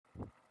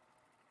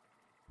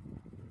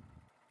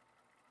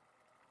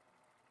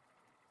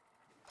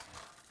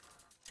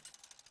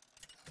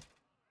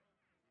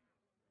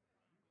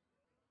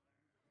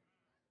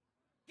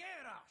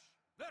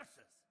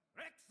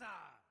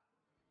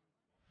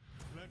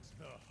Let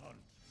the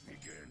hunt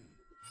begin.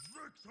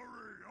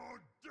 Victory or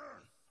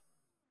death!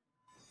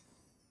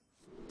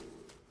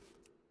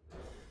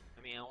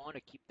 I mean, I want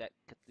to keep that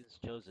Cthulhu's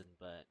Chosen,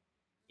 but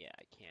yeah,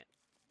 I can't.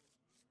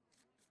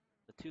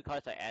 The 2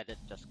 cards I added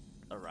just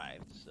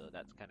arrived, so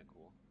that's kind of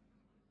cool.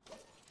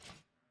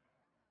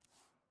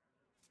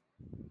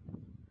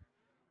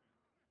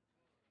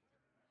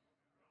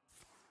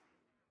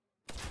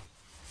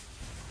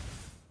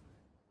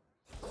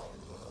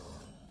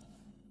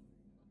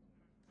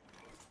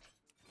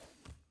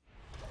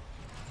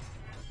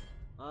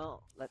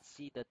 Well, let's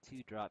see the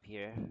 2 drop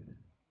here.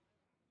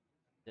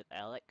 Is it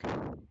Alec?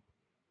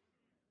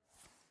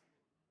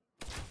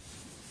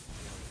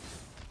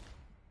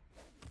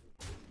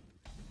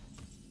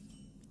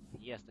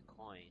 He has the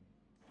coin.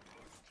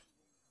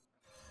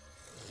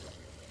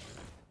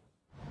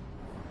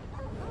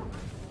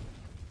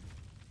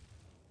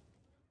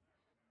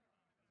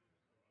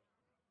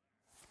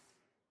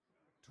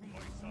 To my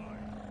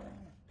side!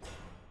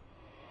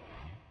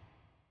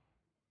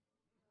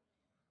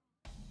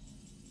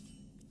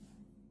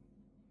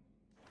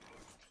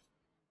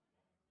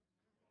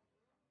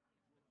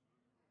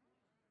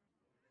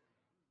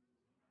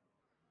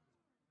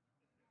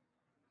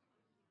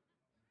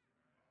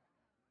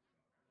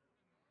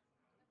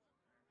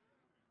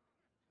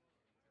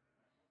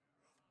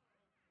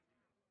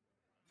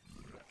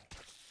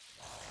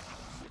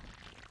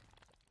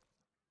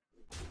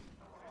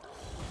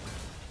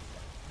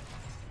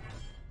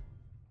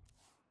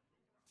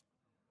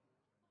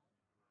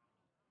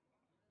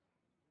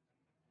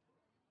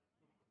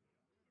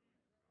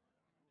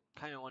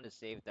 Kinda want to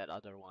save that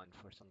other one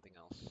for something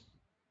else.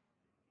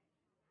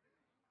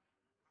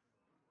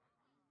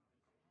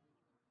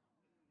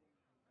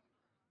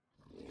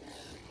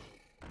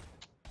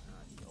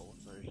 The old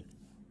version.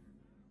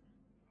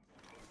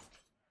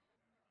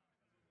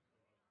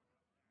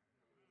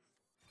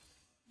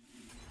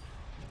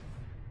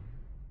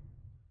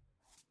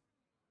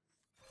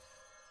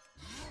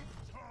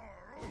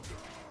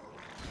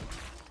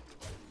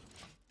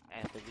 I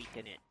have to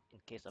weaken it in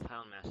case of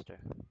Houndmaster.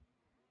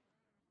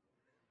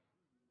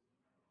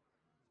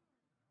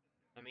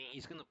 I mean,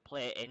 he's gonna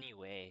play it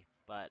anyway,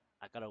 but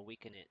I gotta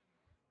weaken it.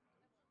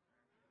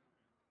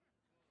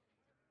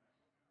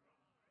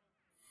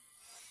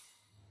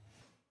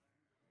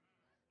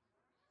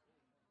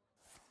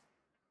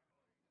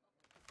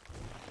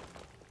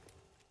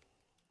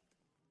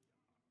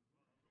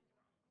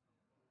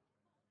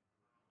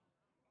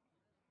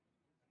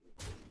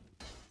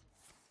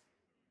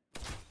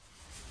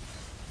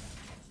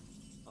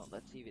 Oh,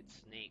 let's see if it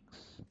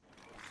snakes.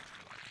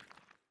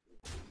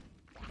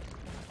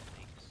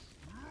 Snakes.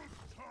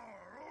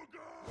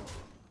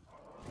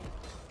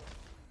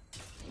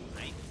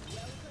 Nice.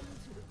 Welcome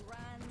to the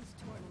Grand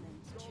Tournament,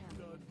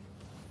 champion.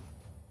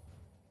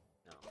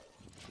 No.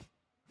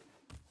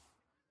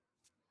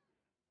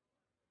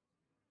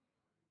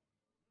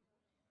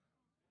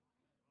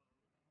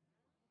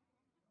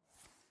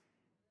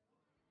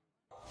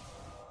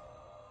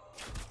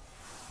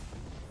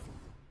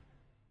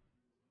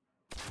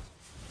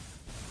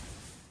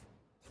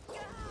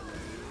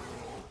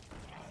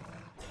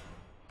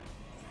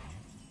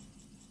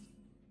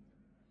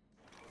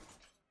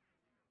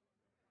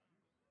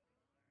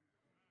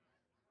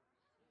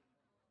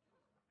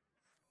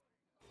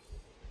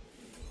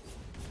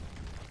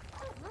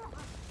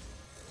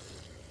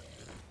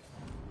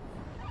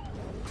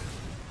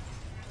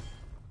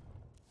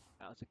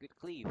 That was a good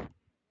cleave.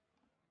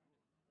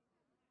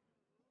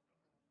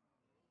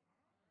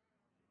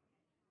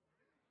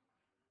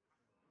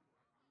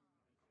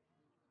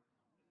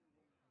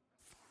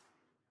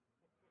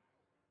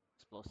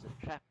 Explosive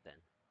trap then.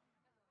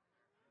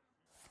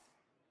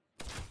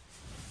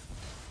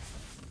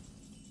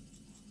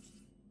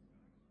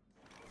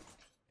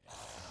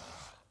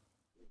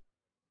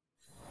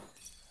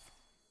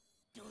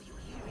 Do you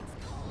hear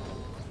its call?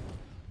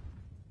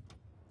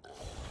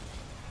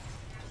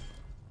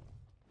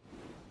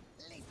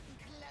 Listen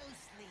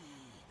closely.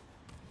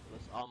 It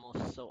was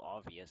almost so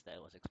obvious that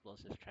it was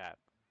explosive trap.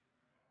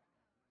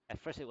 At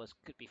first it was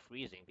could be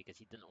freezing because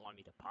he didn't want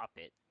me to pop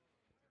it.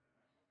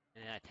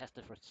 And then I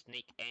tested for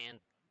snake and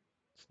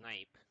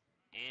snipe,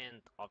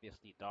 and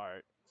obviously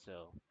dart,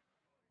 so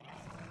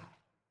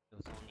it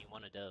was only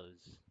one of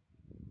those.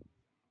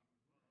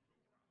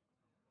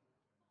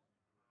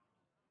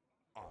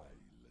 I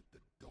let the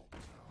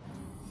dogs out.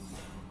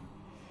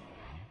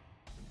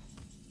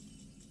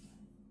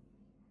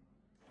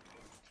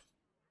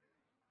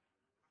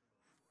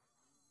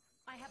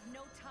 I have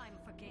no time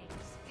for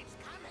games. It's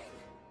coming!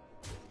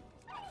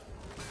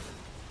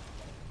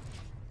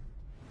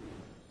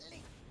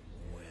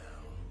 Well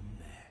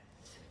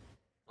met.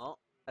 Well,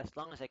 as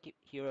long as I keep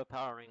hero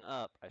powering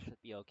up, I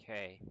should be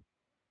okay.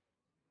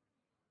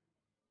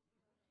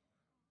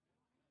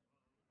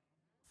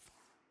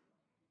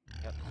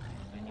 Yep,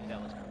 I knew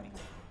that was coming.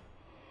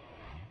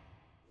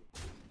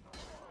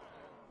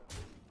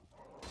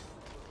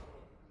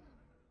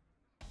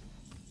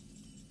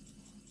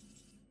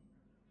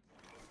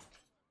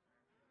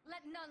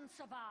 Let none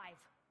survive.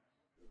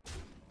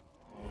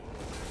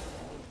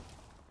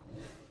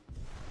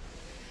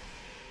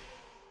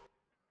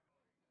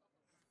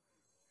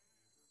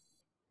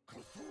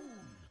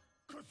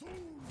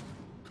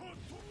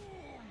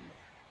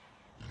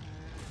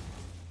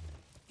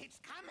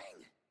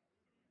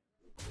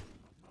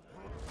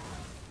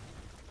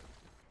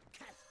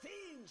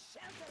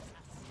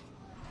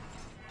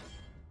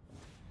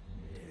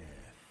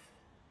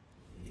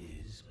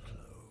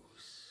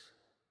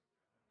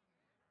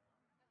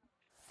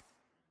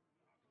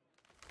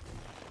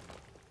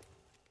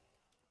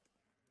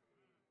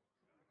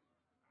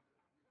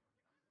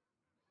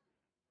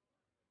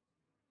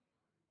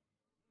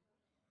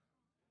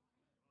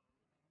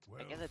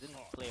 I guess I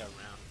didn't play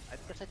around. I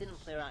guess I didn't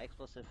play around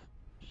explosive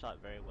shot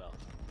very well.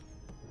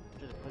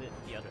 Should have put it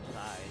the other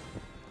side.